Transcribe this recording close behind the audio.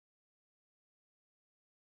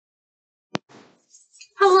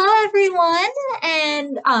everyone,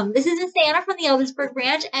 and this is Miss Anna from the Eldersburg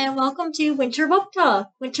branch, and welcome to Winter Book Talk,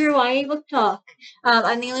 Winter YA Book Talk.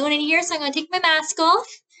 I'm the only one in here, so I'm going to take my mask off.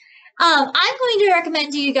 I'm going to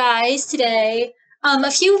recommend to you guys today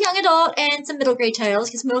a few young adult and some middle grade titles,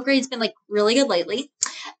 because middle grade's been really good lately.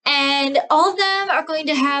 And all of them are going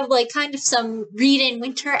to have kind of some read in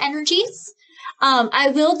winter energies.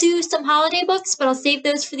 I will do some holiday books, but I'll save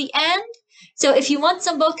those for the end. So if you want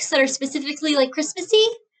some books that are specifically Christmassy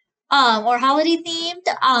or holiday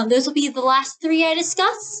themed, those will be the last three I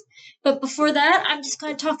discuss. But before that, I'm just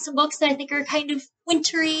going to talk some books that I think are kind of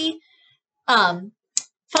wintry, fun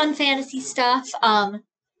fantasy stuff.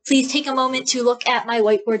 Please take a moment to look at my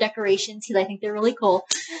whiteboard decorations because I think they're really cool.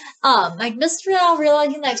 I missed now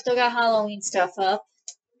realizing that I've still got Halloween stuff up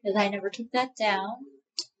because I never took that down.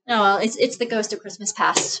 Oh, well, it's the Ghost of Christmas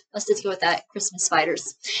Past. Let's just go with that. Christmas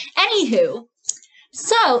spiders. Anywho,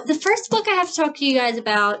 so the first book I have to talk to you guys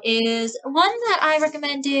about is one that I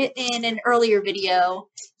recommended in an earlier video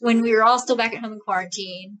when we were all still back at home in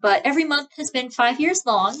quarantine, but every month has been 5 years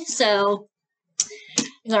long, so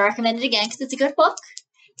I'm going to recommend it again because it's a good book.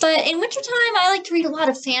 But in wintertime, I like to read a lot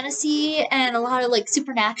of fantasy and a lot of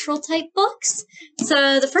supernatural type books.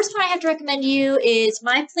 So the first one I have to recommend you is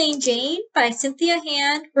My Plain Jane by Cynthia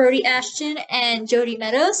Hand, Brody Ashton, and Jody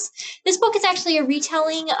Meadows. This book is actually a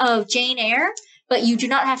retelling of Jane Eyre, but you do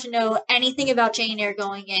not have to know anything about Jane Eyre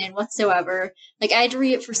going in whatsoever. I had to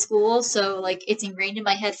read it for school, so it's ingrained in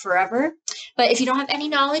my head forever. But if you don't have any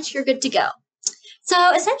knowledge, you're good to go.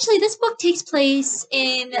 So essentially, this book takes place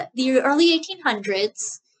in the early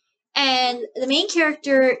 1800s. And the main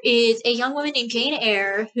character is a young woman named Jane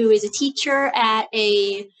Eyre, who is a teacher at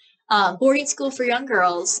a boarding school for young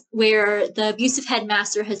girls where the abusive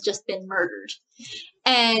headmaster has just been murdered.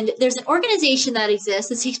 And there's an organization that exists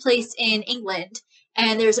that takes place in England.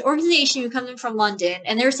 And there's an organization who comes in from London,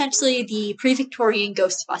 and they're essentially the pre-Victorian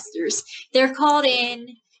Ghostbusters. They're called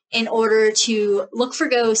in order to look for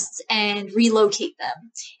ghosts and relocate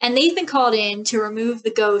them. And they've been called in to remove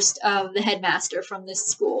the ghost of the headmaster from this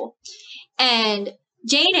school. And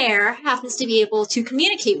Jane Eyre happens to be able to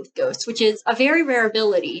communicate with ghosts, which is a very rare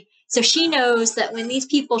ability. So she knows that when these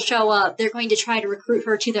people show up, they're going to try to recruit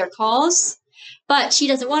her to their cause. But she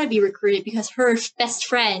doesn't want to be recruited because her best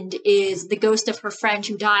friend is the ghost of her friend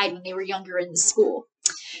who died when they were younger in the school.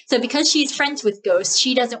 So because she's friends with ghosts,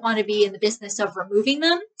 she doesn't want to be in the business of removing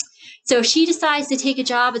them. So she decides to take a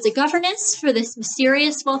job as a governess for this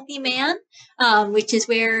mysterious wealthy man, which is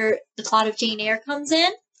where the plot of Jane Eyre comes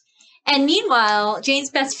in. And meanwhile, Jane's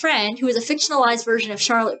best friend, who is a fictionalized version of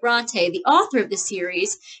Charlotte Bronte, the author of the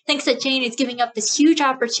series, thinks that Jane is giving up this huge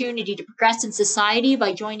opportunity to progress in society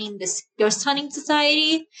by joining this ghost hunting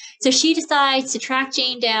society. So she decides to track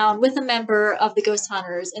Jane down with a member of the ghost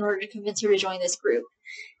hunters in order to convince her to join this group.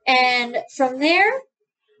 And from there,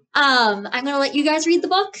 I'm going to let you guys read the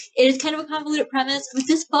book. It is kind of a convoluted premise, but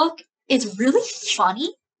this book is really funny.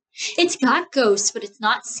 It's got ghosts, but it's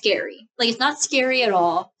not scary. It's not scary at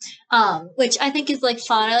all, which I think is,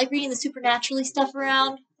 fun. I like reading the supernaturally stuff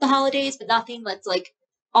around the holidays, but nothing that's,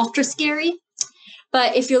 ultra scary.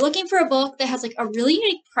 But if you're looking for a book that has, a really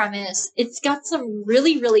unique premise, it's got some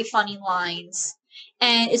really, really funny lines,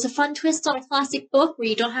 and it's a fun twist on a classic book where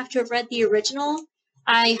you don't have to have read the original.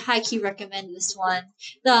 I high-key recommend this one.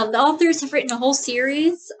 The authors have written a whole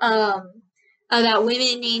series about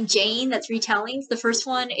women named Jane that's retellings. The first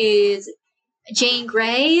one is Jane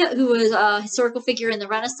Grey, who was a historical figure in the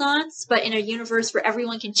Renaissance, but in a universe where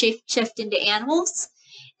everyone can shift into animals.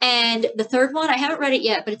 And the third one, I haven't read it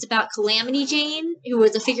yet, but it's about Calamity Jane, who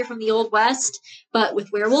was a figure from the Old West, but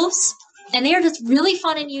with werewolves. And they are just really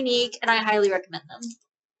fun and unique, and I highly recommend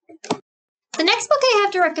them. The next book I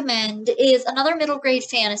have to recommend is another middle grade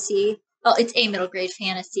fantasy. Well, it's a middle grade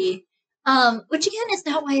fantasy, which again is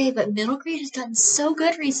not YA, but middle grade has gotten so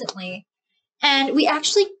good recently. And we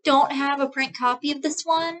actually don't have a print copy of this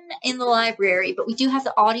one in the library, but we do have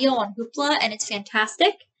the audio on Hoopla, and it's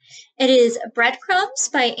fantastic. It is Breadcrumbs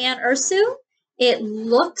by Anne Ursu. It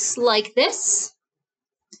looks like this.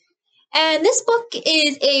 And this book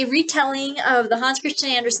is a retelling of the Hans Christian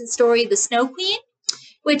Andersen story, The Snow Queen,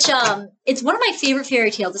 which it's one of my favorite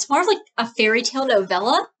fairy tales. It's more of a fairy tale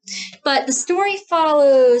novella, but the story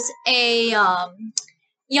follows a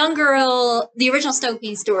young girl. The original Snow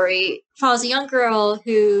Queen story follows a young girl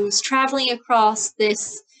who's traveling across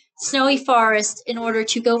this snowy forest in order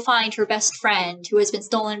to go find her best friend who has been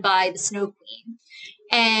stolen by the Snow Queen,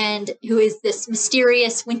 and who is this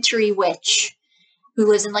mysterious wintry witch who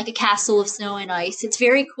lives in a castle of snow and ice. It's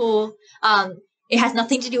very cool. It has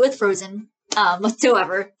nothing to do with Frozen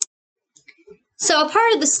whatsoever. So a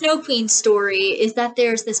part of the Snow Queen story is that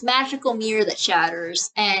there's this magical mirror that shatters,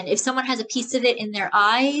 and if someone has a piece of it in their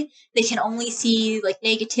eye, they can only see like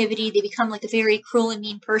negativity. They become like a very cruel and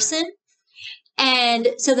mean person. And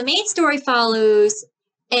so the main story follows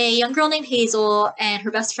a young girl named Hazel and her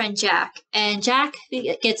best friend Jack. And Jack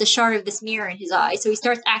gets a shard of this mirror in his eye, so he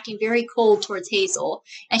starts acting very cold towards Hazel.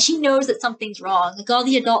 And she knows that something's wrong. Like all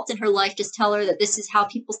the adults in her life just tell her that this is how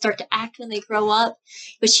people start to act when they grow up,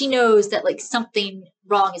 but she knows that like something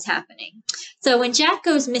wrong is happening. So when Jack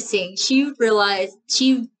goes missing, she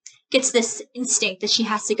gets this instinct that she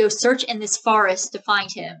has to go search in this forest to find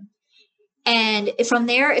him. And from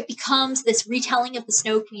there, it becomes this retelling of the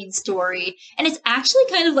Snow Queen story. And it's actually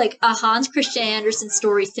kind of like a Hans Christian Andersen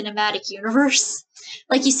story cinematic universe.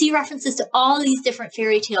 Like, you see references to all these different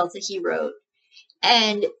fairy tales that he wrote.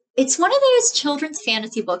 And it's one of those children's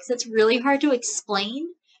fantasy books that's really hard to explain.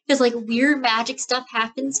 Because, like, weird magic stuff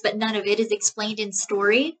happens, but none of it is explained in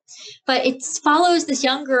story. But it follows this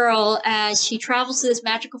young girl as she travels to this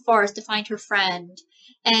magical forest to find her friend.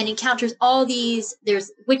 And encounters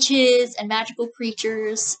there's witches and magical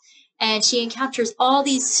creatures, and she encounters all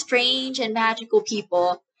these strange and magical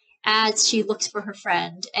people as she looks for her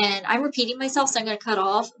friend. And I'm repeating myself, so I'm going to cut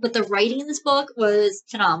off, but the writing in this book was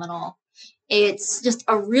phenomenal. It's just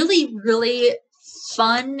a really, really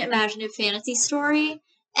fun, imaginative fantasy story,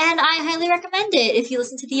 and I highly recommend it if you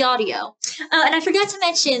listen to the audio. And I forgot to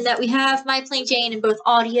mention that we have My Plain Jane in both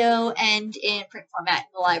audio and in print format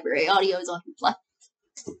in the library. Audio is on Hoopla.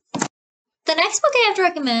 The next book I have to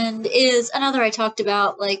recommend is another I talked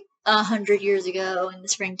about like 100 years ago in the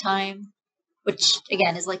springtime, which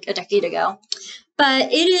again is like a decade ago.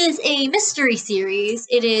 But it is a mystery series.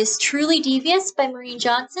 It is Truly Devious by Maureen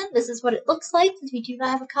Johnson. This is what it looks like, since we do not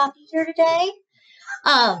have a copy here today.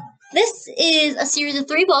 This is a series of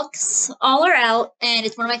 3 books. All are out, and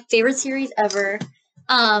it's one of my favorite series ever.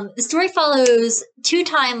 The story follows 2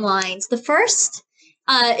 timelines. The first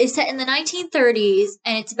is set in the 1930s,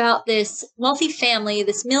 and it's about this wealthy family,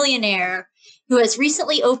 this millionaire, who has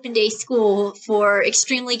recently opened a school for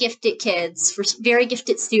extremely gifted kids, for very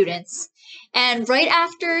gifted students. And right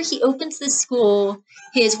after he opens this school,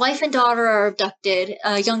 his wife and daughter are abducted,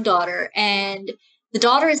 a young daughter, and the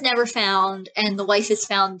daughter is never found, and the wife is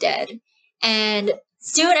found dead. And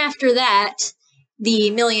soon after that, the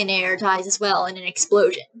millionaire dies as well in an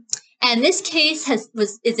explosion. And this case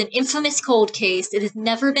is an infamous cold case. It has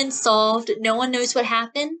never been solved. No one knows what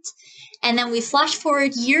happened. And then we flash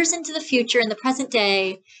forward years into the future, in the present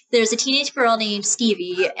day. There's a teenage girl named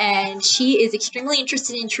Stevie, and she is extremely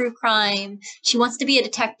interested in true crime. She wants to be a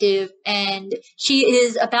detective, and she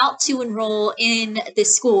is about to enroll in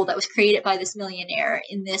this school that was created by this millionaire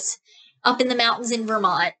up in the mountains in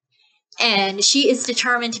Vermont. And she is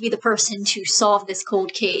determined to be the person to solve this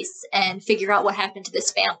cold case and figure out what happened to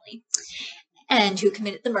this family and who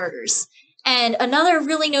committed the murders. And another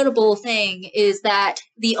really notable thing is that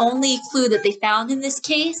the only clue that they found in this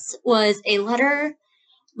case was a letter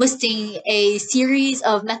listing a series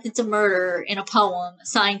of methods of murder in a poem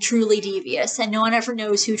signed Truly Devious, and no one ever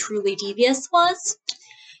knows who Truly Devious was.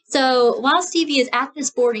 So while Stevie is at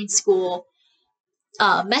this boarding school,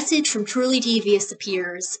 a message from Truly Devious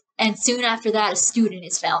appears, and soon after that, a student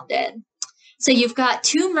is found dead. So you've got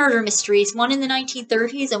 2 murder mysteries, one in the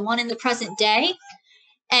 1930s and one in the present day.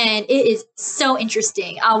 And it is so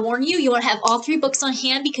interesting. I'll warn you, you want to have all 3 books on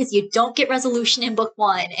hand because you don't get resolution in book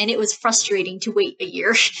 1, and it was frustrating to wait a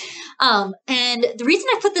year. And the reason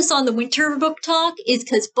I put this on the winter book talk is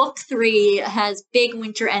because book 3 has big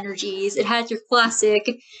winter energies. It has your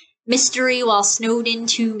classic mystery while snowed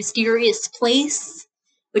into mysterious place,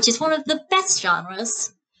 which is one of the best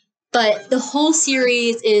genres. But the whole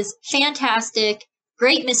series is fantastic,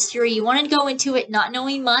 great mystery. You want to go into it not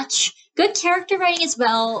knowing much. Good character writing as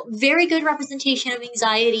well. Very good representation of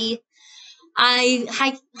anxiety.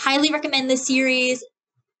 I highly recommend this series.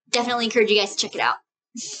 Definitely encourage you guys to check it out.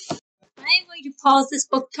 I'm going to pause this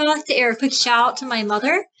book talk to air a quick shout out to my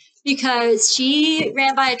mother, because she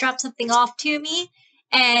ran by and dropped something off to me,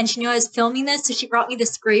 and she knew I was filming this, so she brought me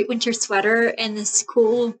this great winter sweater and this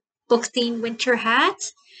cool book-themed winter hat.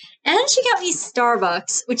 And she got me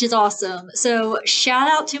Starbucks, which is awesome. So shout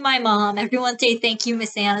out to my mom. Everyone say thank you,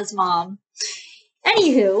 Miss Anna's mom.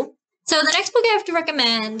 Anywho, so the next book I have to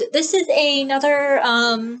recommend, this is another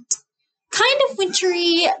kind of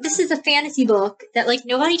wintry, this is a fantasy book that like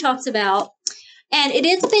nobody talks about. And it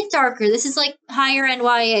is a bit darker. This is like higher end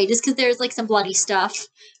YA, just because there's like some bloody stuff.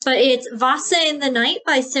 But it's Vasa in the Night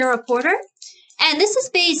by Sarah Porter. And this is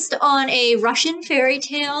based on a Russian fairy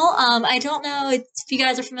tale. I don't know if you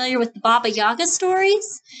guys are familiar with the Baba Yaga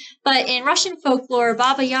stories, but in Russian folklore,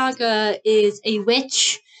 Baba Yaga is a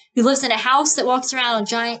witch who lives in a house that walks around on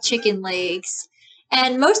giant chicken legs.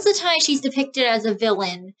 And most of the time she's depicted as a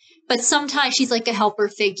villain, but sometimes she's like a helper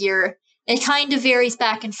figure. It kind of varies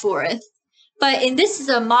back and forth. But this is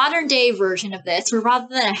a modern day version of this, where rather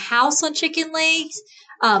than a house on chicken legs,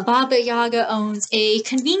 Baba Yaga owns a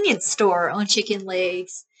convenience store on chicken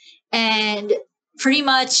legs and pretty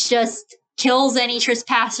much just kills any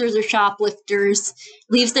trespassers or shoplifters,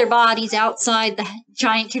 leaves their bodies outside the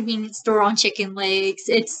giant convenience store on chicken legs.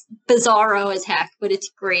 It's bizarro as heck, but it's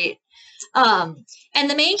great. And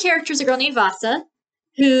the main character is a girl named Vasa,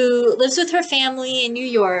 who lives with her family in New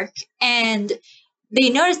York, and they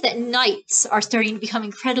notice that nights are starting to become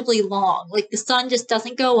incredibly long. Like, the sun just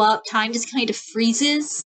doesn't go up, time just kind of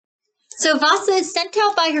freezes. So Vasa is sent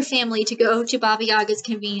out by her family to go to Baba Yaga's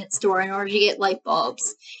convenience store in order to get light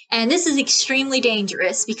bulbs. And this is extremely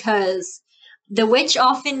dangerous because the witch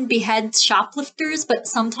often beheads shoplifters, but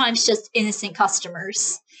sometimes just innocent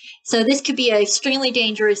customers. So this could be an extremely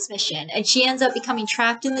dangerous mission. And she ends up becoming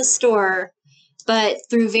trapped in the store, but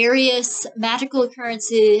through various magical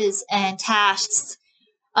occurrences and tasks,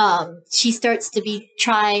 she starts to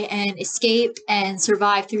try and escape and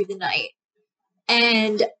survive through the night.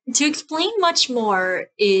 And to explain much more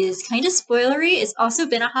is kind of spoilery. It's also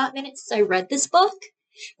been a hot minute since I read this book,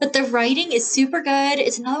 but the writing is super good.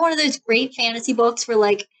 It's another one of those great fantasy books where,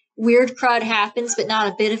 like, weird crud happens, but not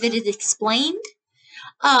a bit of it is explained.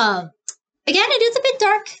 Again, it is a bit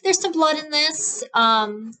dark. There's some blood in this.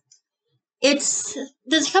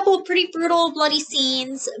 There's a couple of pretty brutal, bloody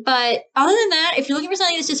scenes, but other than that, if you're looking for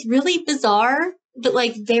something that's just really bizarre, but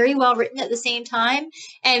like very well written at the same time,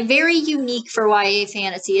 and very unique for YA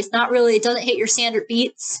fantasy, it doesn't hit your standard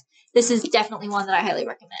beats. This is definitely one that I highly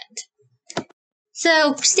recommend.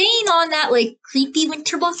 So, staying on that like creepy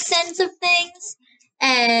winter book sense of things,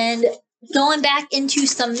 and going back into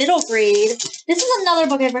some middle grade, this is another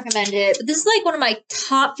book I've recommended, but this is like one of my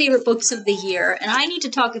top favorite books of the year, and I need to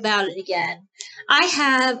talk about it again. I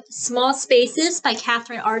have Small Spaces by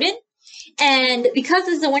Catherine Arden, and because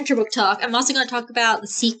this is a winter book talk, I'm also going to talk about the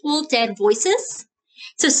sequel, Dead Voices.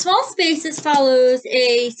 So Small Spaces follows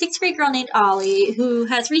a 6th grade girl named Ollie who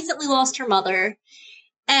has recently lost her mother,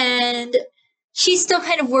 and she's still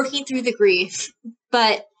kind of working through the grief,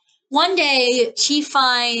 but one day, she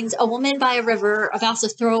finds a woman by a river about to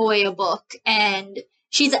throw away a book, and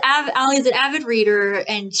Allie's an avid reader,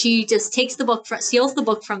 and she just steals the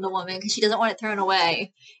book from the woman because she doesn't want it thrown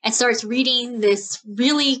away, and starts reading this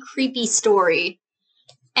really creepy story.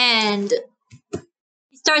 And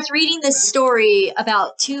she starts reading this story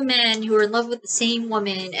about two men who are in love with the same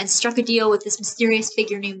woman and struck a deal with this mysterious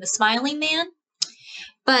figure named the Smiling Man.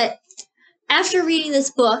 But after reading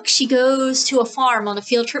this book, she goes to a farm on a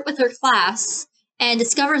field trip with her class and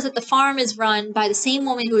discovers that the farm is run by the same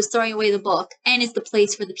woman who was throwing away the book and is the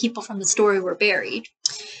place where the people from the story were buried.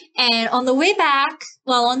 And on the way back,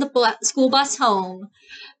 while on the school bus home,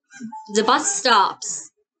 the bus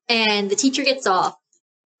stops and the teacher gets off,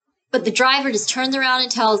 but the driver just turns around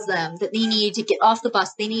and tells them that they need to get off the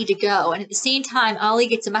bus, they need to go. And at the same time, Ollie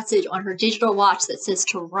gets a message on her digital watch that says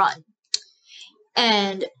to run.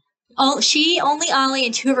 And only Ollie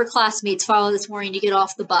and two of her classmates follow this warning to get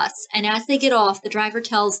off the bus. And as they get off, the driver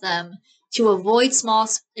tells them to avoid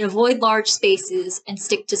large spaces and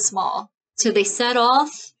stick to small. So they set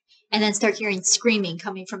off and then start hearing screaming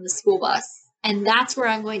coming from the school bus. And that's where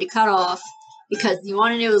I'm going to cut off, because you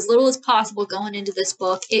want to know as little as possible going into this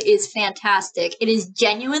book. It is fantastic. It is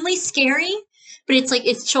genuinely scary, but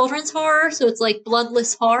it's children's horror, so it's like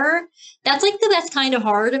bloodless horror. That's like the best kind of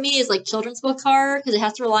horror to me, is like children's book horror, because it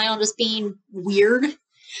has to rely on just being weird.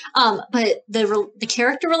 But the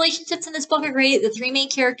character relationships in this book are great. The three main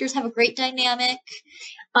characters have a great dynamic.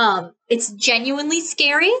 It's genuinely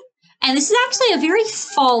scary. And this is actually a very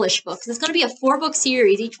fallish book. It's going to be a 4-book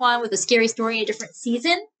series, each one with a scary story in a different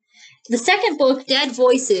season. The second book, Dead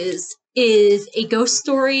Voices, is a ghost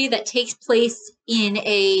story that takes place in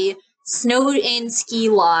a snowed-in ski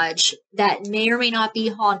lodge that may or may not be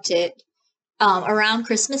haunted around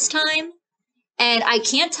Christmas time. And I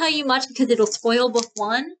can't tell you much because it'll spoil book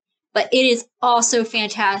 1, but it is also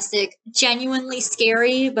fantastic. Genuinely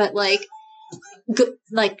scary, but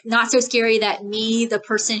not so scary that me, the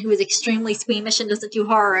person who is extremely squeamish and doesn't do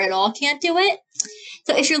horror at all, can't do it.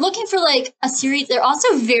 So if you're looking for like a series, they're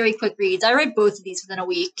also very quick reads. I read both of these within a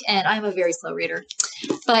week, and I'm a very slow reader.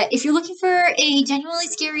 But if you're looking for a genuinely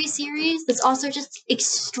scary series that's also just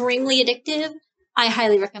extremely addictive, I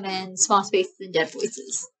highly recommend Small Spaces and Dead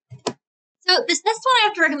Voices. So So this next one I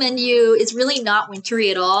have to recommend you is really not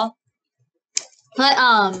wintry at all. But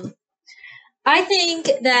I think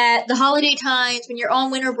that the holiday times when you're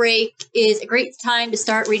on winter break is a great time to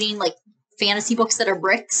start reading like fantasy books that are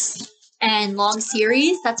bricks and long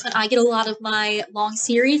series. That's when I get a lot of my long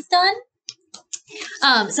series done.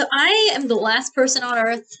 So I am the last person on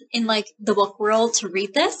earth in like the book world to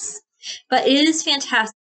read this, but it is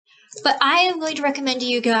fantastic. But I am going to recommend to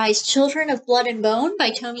you guys Children of Blood and Bone by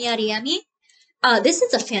Tomi Adeyemi. This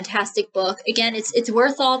is a fantastic book. Again, it's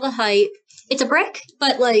worth all the hype. It's a brick,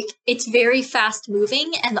 but like it's very fast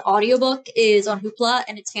moving, and the audiobook is on Hoopla,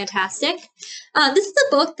 and it's fantastic. This is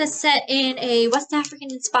a book that's set in a West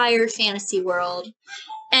African inspired fantasy world,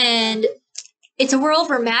 and it's a world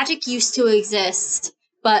where magic used to exist,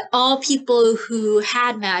 but all people who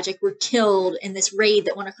had magic were killed in this raid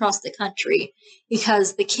that went across the country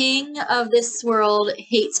because the king of this world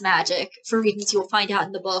hates magic for reasons you'll find out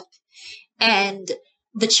in the book. And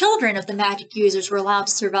the children of the magic users were allowed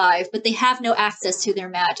to survive, but they have no access to their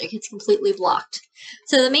magic. It's completely blocked.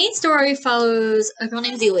 So the main story follows a girl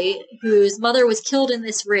named Zili, whose mother was killed in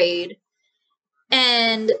this raid.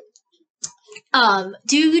 And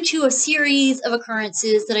due to a series of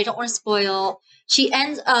occurrences that I don't want to spoil, she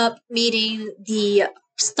ends up meeting the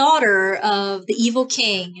daughter of the evil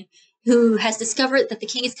king, who has discovered that the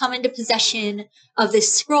king has come into possession of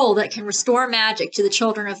this scroll that can restore magic to the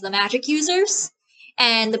children of the magic users.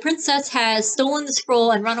 And the princess has stolen the scroll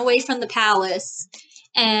and run away from the palace.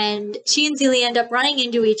 And she and Zelia end up running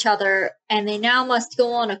into each other, and they now must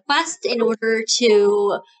go on a quest in order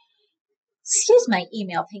to... Excuse my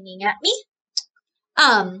email pinging at me.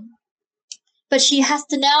 But she has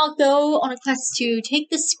to now go on a quest to take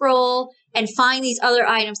this scroll and find these other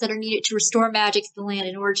items that are needed to restore magic to the land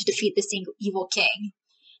in order to defeat this evil king.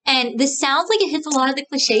 And this sounds like it hits a lot of the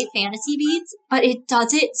cliche fantasy beats, but it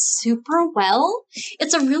does it super well.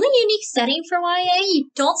 It's a really unique setting for YA. You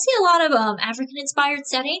don't see a lot of African-inspired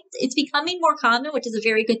settings. It's becoming more common, which is a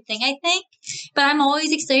very good thing, I think. But I'm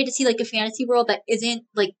always excited to see like a fantasy world that isn't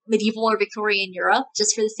like medieval or Victorian Europe,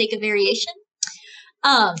 just for the sake of variation.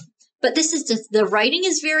 But this is just, the writing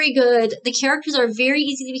is very good. The characters are very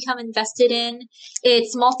easy to become invested in.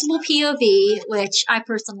 It's multiple POV, which I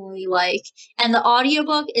personally like. And the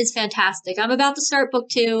audiobook is fantastic. I'm about to start book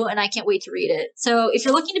 2, and I can't wait to read it. So if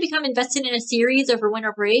you're looking to become invested in a series over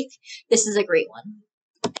winter break, this is a great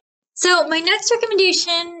one. So my next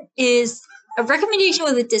recommendation is a recommendation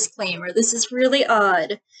with a disclaimer. This is really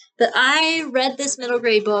odd. But I read this middle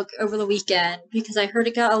grade book over the weekend because I heard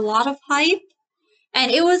it got a lot of hype. And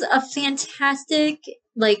it was a fantastic,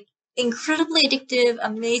 like, incredibly addictive,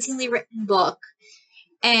 amazingly written book.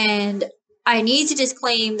 And I need to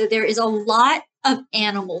disclaim that there is a lot of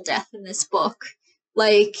animal death in this book.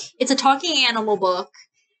 Like, it's a talking animal book.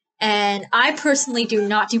 And I personally do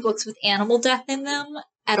not do books with animal death in them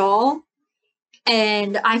at all.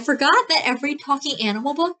 And I forgot that every talking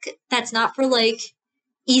animal book that's not for, like,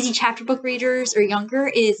 easy chapter book readers or younger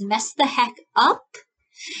is messed the heck up.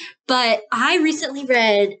 But I recently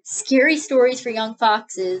read Scary Stories for Young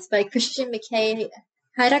Foxes by Christian McKay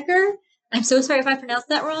Heidecker. I'm so sorry if I pronounced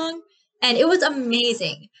that wrong. And it was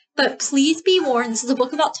amazing. But please be warned, this is a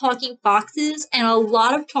book about talking foxes, and a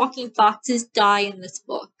lot of talking foxes die in this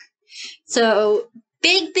book. So,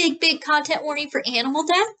 big content warning for animal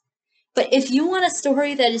death. But if you want a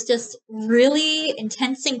story that is just really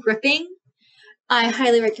intense and gripping, I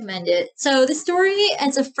highly recommend it. So the story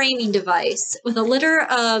is a framing device with a litter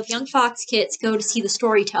of young fox kits go to see the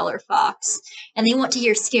storyteller fox, and they want to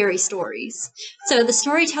hear scary stories. So the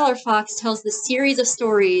storyteller fox tells this series of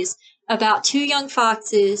stories about 2 young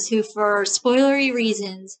foxes who, for spoilery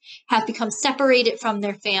reasons, have become separated from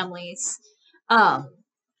their families.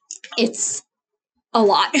 It's a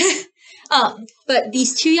lot. But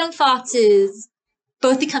these 2 young foxes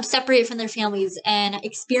both become separated from their families and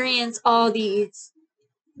experience all these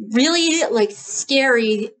really like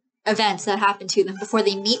scary events that happen to them before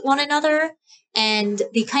they meet one another, and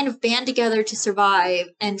they kind of band together to survive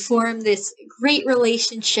and form this great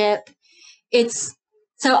relationship.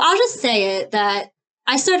 So I'll just say it that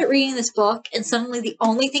I started reading this book, and suddenly the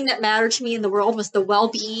only thing that mattered to me in the world was the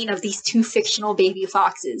well-being of these 2 fictional baby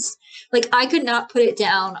foxes. Like, I could not put it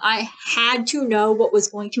down. I had to know what was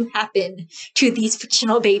going to happen to these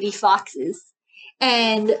fictional baby foxes.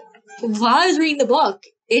 And while I was reading the book,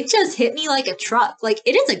 it just hit me like a truck. Like,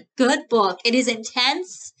 it is a good book. It is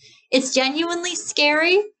intense. It's genuinely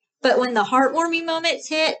scary. But when the heartwarming moments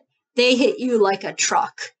hit, they hit you like a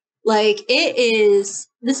truck. Like,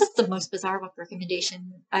 this is the most bizarre book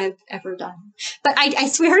recommendation I've ever done. But I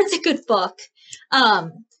swear it's a good book.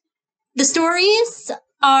 The stories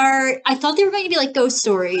I thought they were going to be like ghost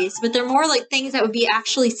stories, but they're more like things that would be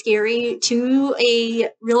actually scary to a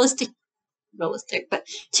realistic, but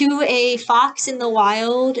to a fox in the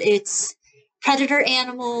wild. It's predator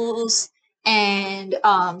animals and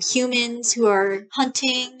humans who are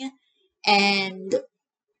hunting and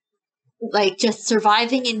like just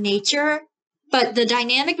surviving in nature. But the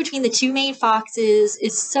dynamic between the two main foxes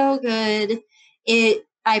is so good.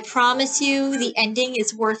 I promise you, the ending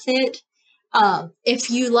is worth it.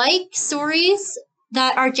 If you like stories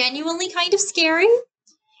that are genuinely kind of scary,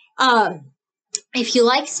 um, if you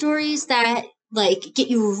like stories that like get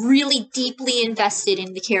you really deeply invested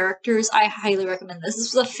in the characters, I highly recommend this.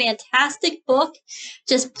 This was a fantastic book.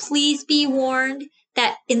 Just please be warned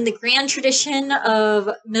that in the grand tradition of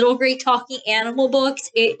middle grade talking animal books,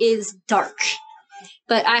 it is dark.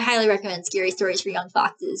 But I highly recommend Scary Stories for Young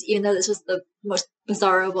Foxes, even though this was the most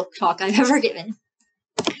bizarro book talk I've ever given.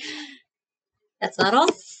 That's not all.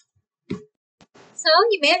 So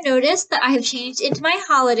you may have noticed that I have changed into my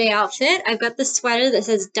holiday outfit. I've got the sweater that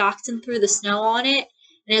says Dachshund Through the Snow on it,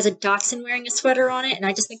 and it has a dachshund wearing a sweater on it, and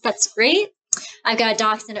I just think that's great. I've got a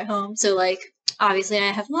dachshund at home, so like obviously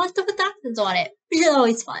I have a lot of stuff with dachshunds on it, which is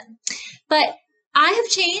always fun. But I have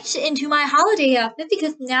changed into my holiday outfit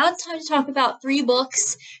because now it's time to talk about 3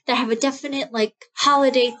 books that have a definite like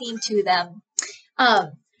holiday theme to them.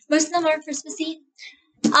 Most of them are Christmassy.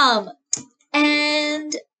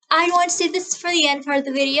 And I want to save this for the end part of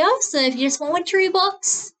the video, so if you just want wintry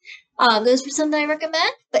books, those are some that I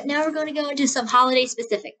recommend. But now we're going to go into some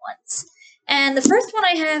holiday-specific ones. And the first one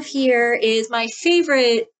I have here is my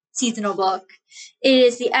favorite seasonal book. It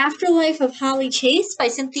is The Afterlife of Holly Chase by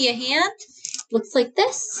Cynthia Hand. Looks like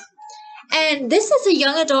this. And this is a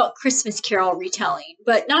young adult Christmas Carol retelling,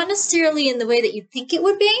 but not necessarily in the way that you'd think it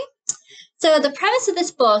would be. So the premise of this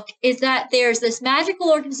book is that there's this magical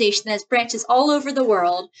organization that has branches all over the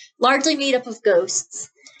world, largely made up of ghosts.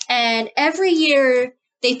 And every year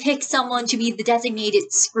they pick someone to be the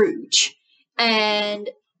designated Scrooge. And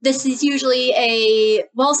this is usually a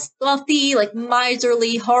wealthy, like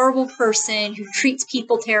miserly, horrible person who treats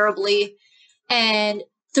people terribly. And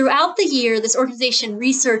throughout the year, this organization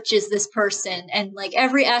researches this person and like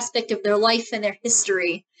every aspect of their life and their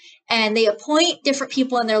history. And they appoint different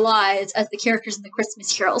people in their lives as the characters in the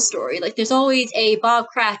Christmas Carol story. Like there's always a Bob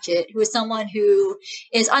Cratchit, who is someone who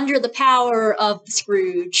is under the power of the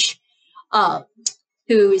Scrooge,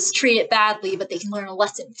 who is treated badly, but they can learn a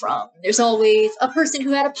lesson from. There's always a person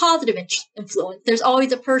who had a positive influence. There's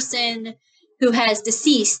always a person who has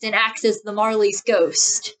deceased and acts as the Marley's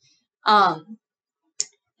ghost,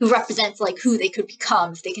 who represents like who they could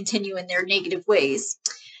become if they continue in their negative ways.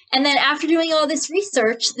 And then after doing all this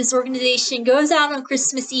research, this organization goes out on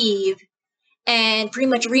Christmas Eve and pretty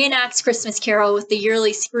much reenacts Christmas Carol with the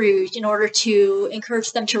yearly Scrooge in order to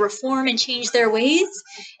encourage them to reform and change their ways.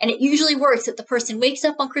 And it usually works that the person wakes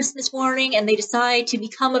up on Christmas morning and they decide to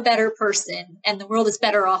become a better person, and the world is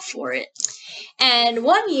better off for it. And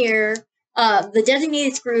one year, the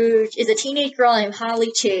designated Scrooge is a teenage girl named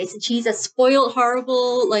Holly Chase, and she's a spoiled,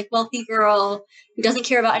 horrible, like wealthy girl who doesn't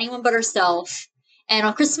care about anyone but herself. And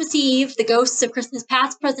on Christmas Eve, the ghosts of Christmas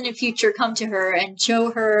past, present, and future come to her and show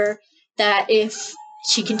her that if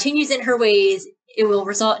she continues in her ways, it will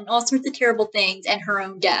result in all sorts of terrible things and her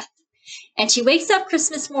own death. And she wakes up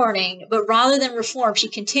Christmas morning, but rather than reform, she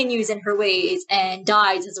continues in her ways and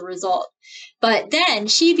dies as a result. But then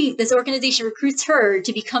this organization recruits her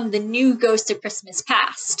to become the new ghost of Christmas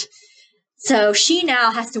past. So she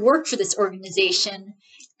now has to work for this organization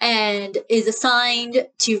and is assigned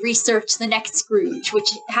to research the next Scrooge, which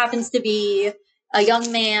happens to be a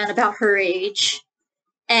young man about her age.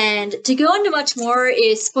 And to go into much more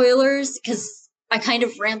is spoilers, because I kind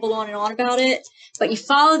of rambled on and on about it. But you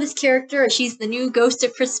follow this character, and she's the new ghost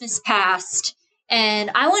of Christmas past. And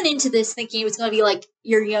I went into this thinking it was going to be like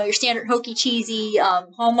your standard hokey cheesy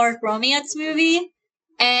Hallmark romance movie.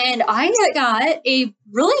 And I got a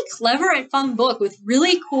really clever and fun book with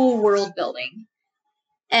really cool world building.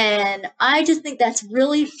 And I just think that's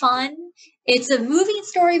really fun. It's a moving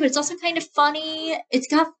story, but it's also kind of funny. It's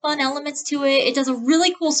got fun elements to it. It does a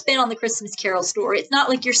really cool spin on the Christmas Carol story. It's not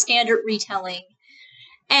like your standard retelling.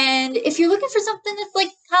 And if you're looking for something that's like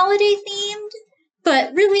holiday themed,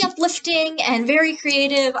 but really uplifting and very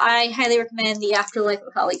creative, I highly recommend The Afterlife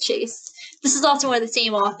of Holly Chase. This is also one of the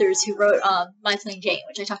same authors who wrote My Plain Jane,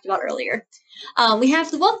 which I talked about earlier. We have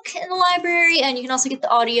the book in the library, and you can also get the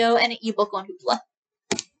audio and an ebook on Hoopla.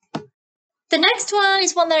 The next one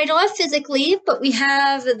is one that I don't have physically, but we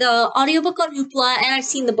have the audiobook on Hoopla, and I've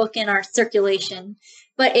seen the book in our circulation.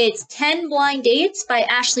 But it's 10 Blind Dates by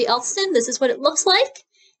Ashley Elston. This is what it looks like.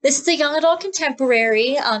 This is a young adult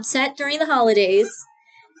contemporary set during the holidays.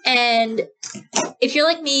 And if you're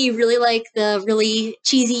like me, you really like the really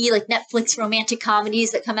cheesy, like Netflix romantic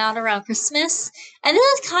comedies that come out around Christmas. And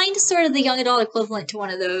this is kind of sort of the young adult equivalent to one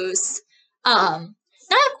of those.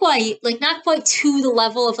 Not quite to the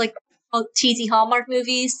level of like cheesy Hallmark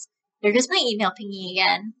movies. There goes my email pinging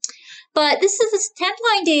again. But this is 10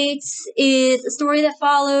 Blind Dates is a story that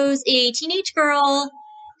follows a teenage girl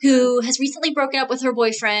who has recently broken up with her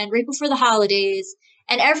boyfriend right before the holidays.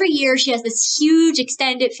 And every year she has this huge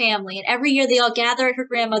extended family. And every year they all gather at her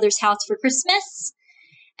grandmother's house for Christmas.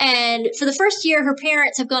 And for the first year, her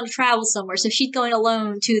parents have gone to travel somewhere. So she's going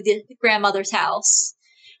alone to the grandmother's house.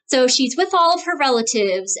 So she's with all of her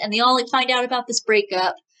relatives and they all like find out about this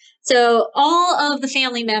breakup. So all of the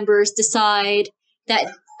family members decide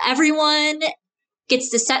that everyone gets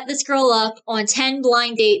to set this girl up on 10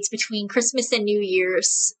 blind dates between Christmas and New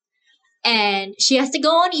Year's. And she has to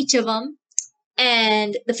go on each of them.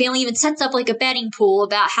 And the family even sets up like a betting pool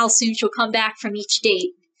about how soon she'll come back from each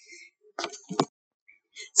date.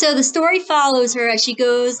 So the story follows her as she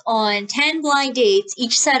goes on 10 blind dates,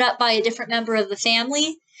 each set up by a different member of the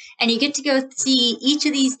family. And you get to go see each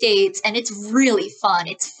of these dates, and it's really fun.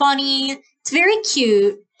 It's funny. It's very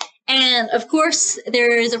cute. And, of course,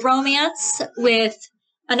 there's a romance with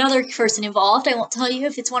another person involved. I won't tell you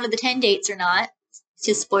if it's one of the 10 dates or not. It's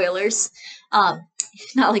just spoilers. Not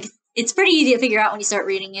like it's pretty easy to figure out when you start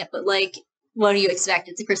reading it, but, like, what do you expect?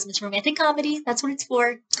 It's a Christmas romantic comedy. That's what it's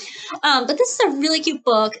for. But this is a really cute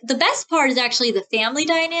book. The best part is actually the family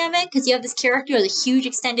dynamic, because you have this character with a huge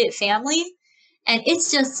extended family. And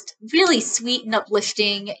it's just really sweet and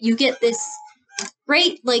uplifting. You get this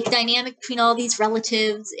great like dynamic between all these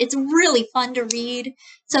relatives. It's really fun to read.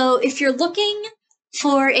 So if you're looking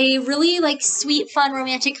for a really like sweet, fun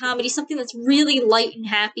romantic comedy, something that's really light and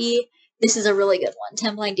happy, this is a really good one.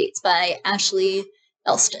 10 Blind Dates by Ashley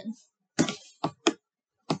Elston.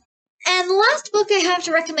 And the last book I have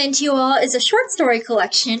to recommend to you all is a short story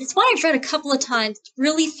collection. It's one I've read a couple of times. It's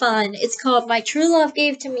really fun. It's called My True Love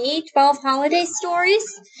Gave to Me, 12 Holiday Stories.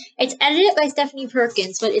 It's edited by Stephanie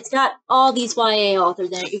Perkins, but it's got all these YA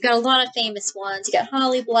authors in it. You've got a lot of famous ones. You got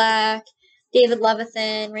Holly Black, David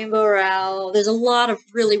Levithan, Rainbow Rowell. There's a lot of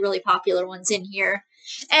really, really popular ones in here.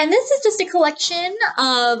 And this is just a collection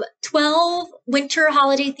of 12 winter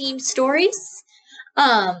holiday-themed stories.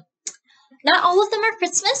 Not all of them are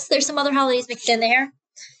Christmas. There's some other holidays mixed in there.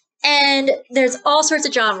 And there's all sorts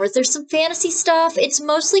of genres. There's some fantasy stuff. It's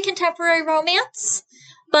mostly contemporary romance,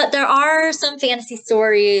 but there are some fantasy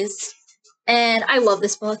stories. And I love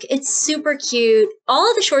this book. It's super cute. All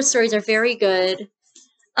of the short stories are very good.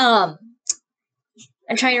 I'm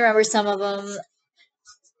trying to remember some of them.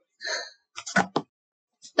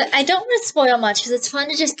 But I don't want to spoil much because it's fun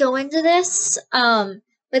to just go into this.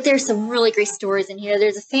 But there's some really great stories in here.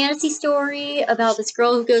 There's a fantasy story about this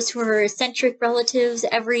girl who goes to her eccentric relatives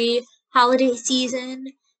every holiday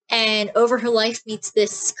season, and over her life meets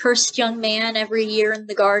this cursed young man every year in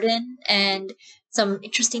the garden, and some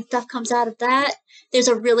interesting stuff comes out of that. There's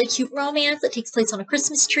a really cute romance that takes place on a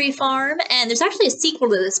Christmas tree farm, and there's actually a sequel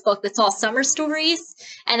to this book that's all summer stories,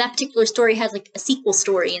 and that particular story has like a sequel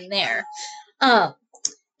story in there.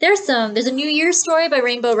 There's a New Year's story by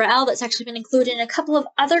Rainbow Rowell that's actually been included in a couple of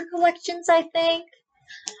other collections, I think.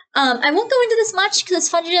 I won't go into this much because it's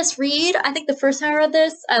fun to just read. I think the first time I read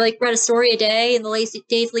this, I read a story a day in the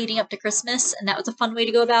days leading up to Christmas, and that was a fun way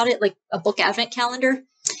to go about it, like a book advent calendar.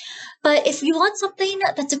 But if you want something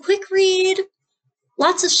that's a quick read,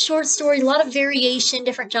 lots of short stories, a lot of variation,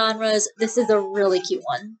 different genres, this is a really cute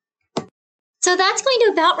one. So that's going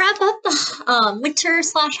to about wrap up the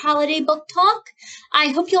winter/holiday book talk. I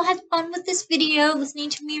hope you'll have fun with this video,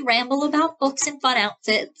 listening to me ramble about books and fun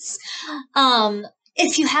outfits.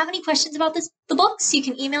 If you have any questions about the books, you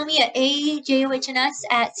can email me at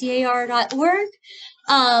ajohns@car.org.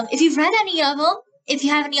 If you've read any of them, if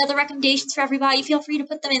you have any other recommendations for everybody, feel free to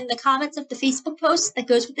put them in the comments of the Facebook post that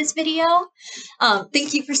goes with this video.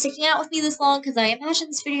 Thank you for sticking out with me this long, because I imagine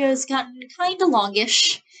this video has gotten kind of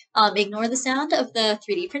longish. Ignore the sound of the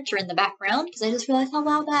 3D printer in the background, because I just realized how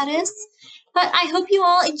loud that is. But I hope you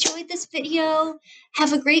all enjoyed this video.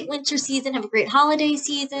 Have a great winter season. Have a great holiday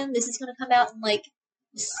season. This is going to come out in the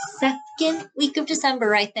second week of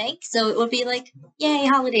December, I think. So it will be yay,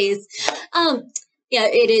 holidays. Yeah,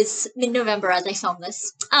 it is mid-November as I film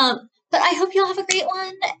this. But I hope you all have a great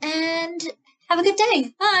one and have a good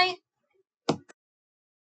day. Bye.